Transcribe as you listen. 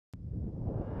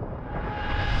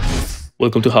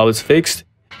Welcome to How It's Fixed.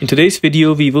 In today's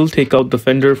video, we will take out the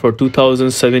fender for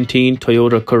 2017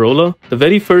 Toyota Corolla. The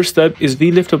very first step is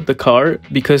we lift up the car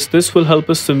because this will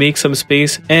help us to make some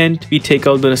space, and we take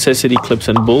out the necessary clips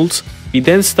and bolts. We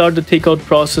then start the takeout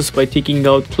process by taking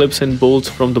out clips and bolts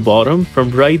from the bottom,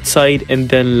 from right side and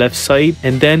then left side,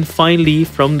 and then finally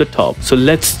from the top. So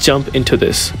let's jump into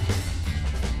this.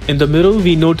 In the middle,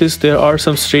 we notice there are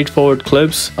some straightforward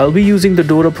clips. I'll be using the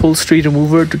door upholstery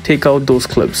remover to take out those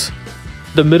clips.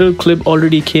 The middle clip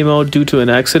already came out due to an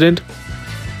accident.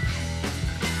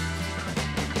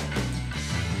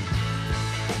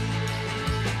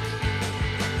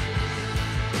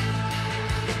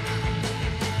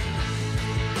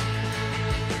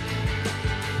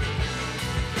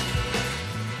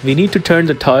 We need to turn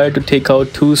the tire to take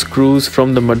out 2 screws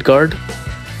from the mudguard.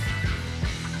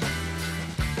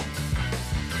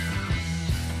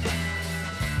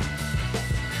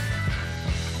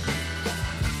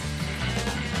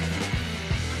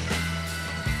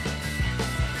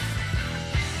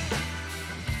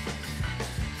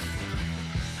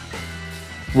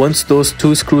 Once those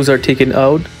 2 screws are taken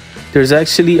out, there's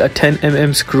actually a 10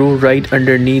 mm screw right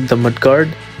underneath the mudguard,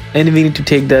 and we need to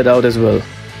take that out as well.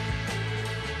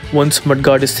 Once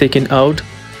mudguard is taken out,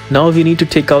 now we need to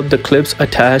take out the clips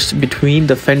attached between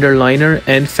the fender liner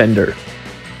and fender.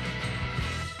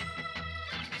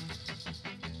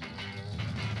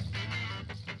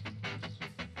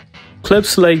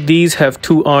 Clips like these have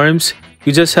 2 arms.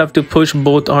 You just have to push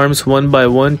both arms one by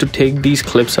one to take these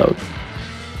clips out.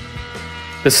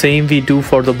 The same we do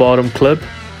for the bottom clip.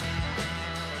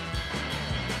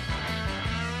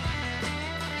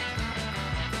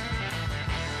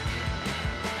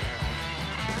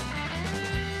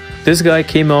 This guy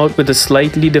came out with a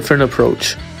slightly different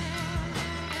approach.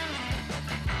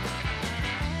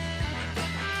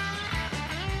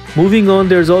 Moving on,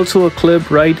 there's also a clip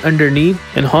right underneath,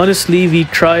 and honestly we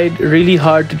tried really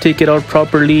hard to take it out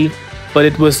properly, but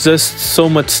it was just so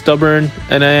much stubborn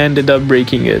and I ended up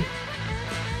breaking it.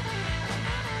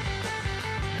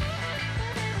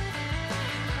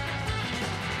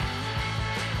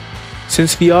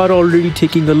 Since we are already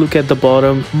taking a look at the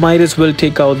bottom, might as well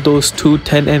take out those 2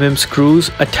 10 mm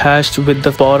screws attached with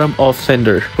the bottom of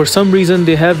fender. For some reason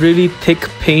they have really thick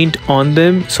paint on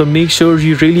them, so make sure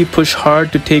you really push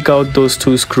hard to take out those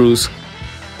 2 screws.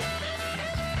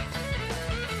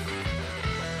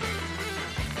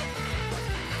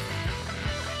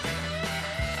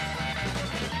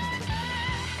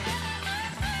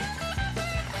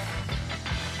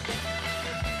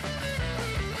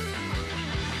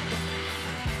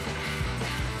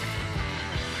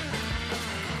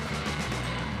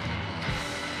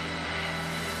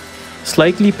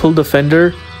 Slightly pull the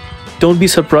fender. Don't be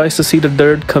surprised to see the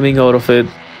dirt coming out of it.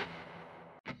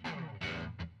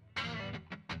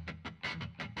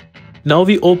 Now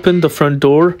we open the front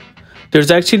door.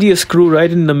 There's actually a screw right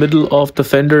in the middle of the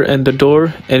fender and the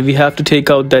door, and we have to take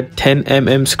out that 10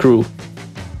 mm screw.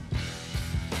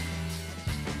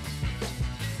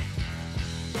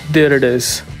 There it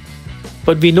is.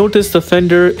 But we notice the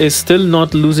fender is still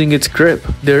not losing its grip.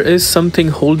 There is something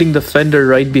holding the fender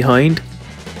right behind.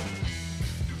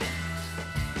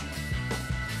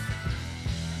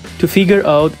 To figure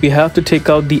out, we have to take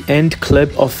out the end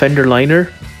clip of fender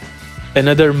liner,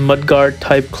 another mudguard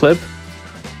type clip.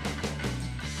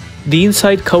 The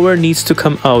inside cover needs to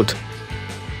come out.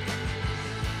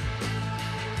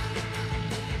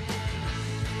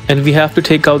 And we have to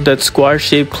take out that square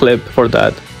shaped clip for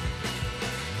that.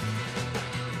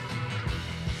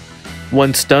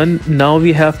 Once done, now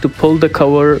we have to pull the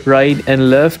cover right and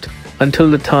left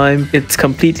until the time it's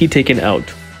completely taken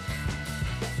out.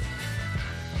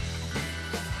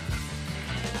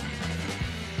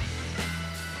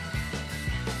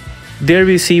 There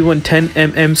we see one 10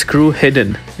 mm screw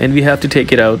hidden, and we have to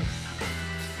take it out.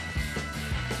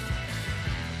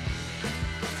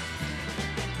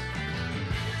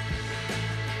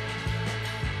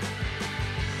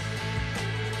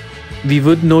 We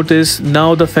would notice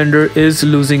now the fender is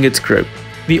losing its grip.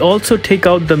 We also take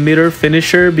out the mirror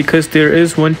finisher because there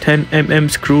is one 10 mm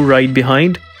screw right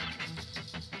behind.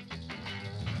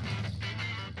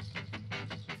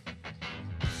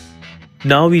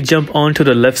 Now we jump on to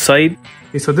the left side.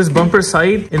 Okay, so this bumper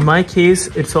side, in my case,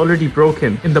 it's already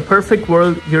broken. In the perfect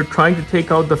world, you're trying to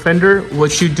take out the fender.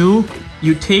 What you do,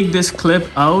 you take this clip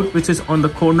out, which is on the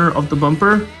corner of the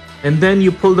bumper, and then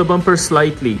you pull the bumper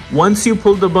slightly. Once you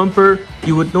pull the bumper,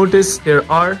 you would notice there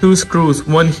are 2 screws,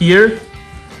 one here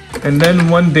and then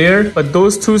one there, but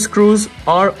those two screws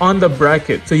are on the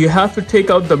bracket, so you have to take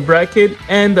out the bracket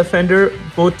and the fender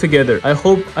both together. I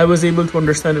hope I was able to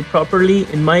understand it properly.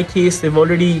 In my case, they've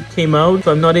already came out,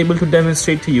 so I'm not able to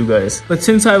demonstrate to you guys. But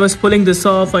since I was pulling this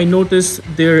off, I noticed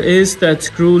there is that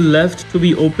screw left to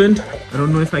be opened. I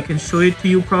don't know if I can show it to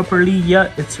you properly.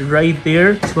 Yeah, it's right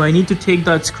there. So I need to take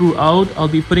that screw out. I'll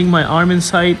be putting my arm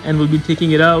inside and we'll be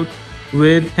taking it out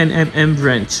with 10mm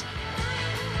wrench.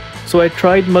 So I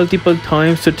tried multiple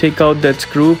times to take out that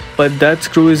screw, but that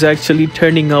screw is actually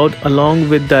turning out along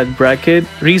with that bracket.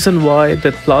 Reason why,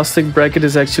 that plastic bracket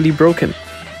is actually broken.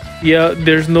 Yeah,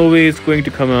 there's no way it's going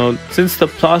to come out. Since the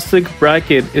plastic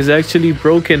bracket is actually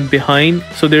broken behind,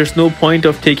 so there's no point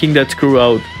of taking that screw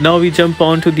out. Now we jump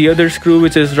on to the other screw,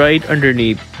 which is right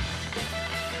underneath.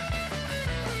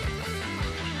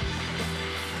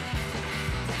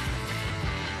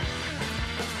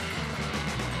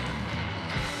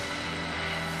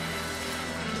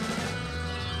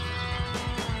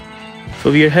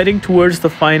 So we are heading towards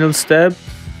the final step.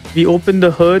 We open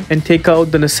the hood and take out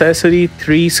the necessary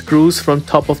 3 screws from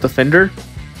top of the fender.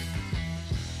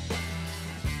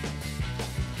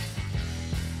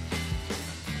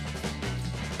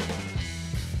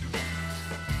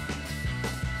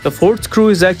 The 4th screw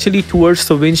is actually towards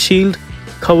the windshield,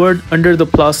 covered under the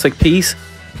plastic piece,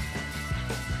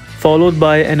 followed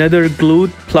by another glued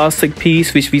plastic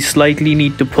piece which we slightly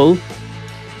need to pull.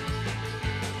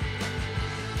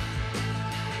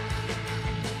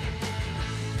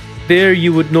 There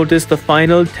you would notice the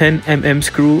final 10mm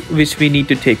screw which we need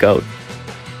to take out.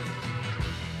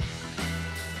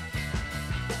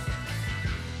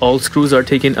 All screws are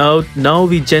taken out. Now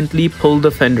we gently pull the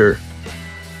fender.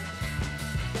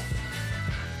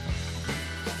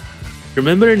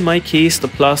 Remember, in my case, the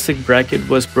plastic bracket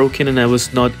was broken and I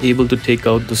was not able to take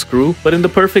out the screw. But in the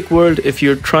perfect world, if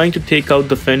you're trying to take out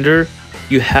the fender,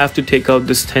 you have to take out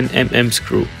this 10mm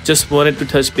screw. Just wanted to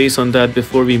touch base on that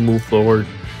before we move forward.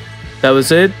 That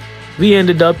was it. We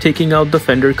ended up taking out the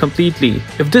fender completely.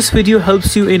 If this video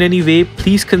helps you in any way,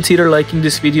 please consider liking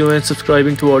this video and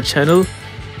subscribing to our channel.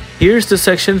 Here's the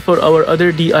section for our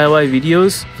other DIY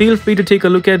videos. Feel free to take a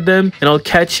look at them and I'll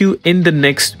catch you in the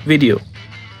next video.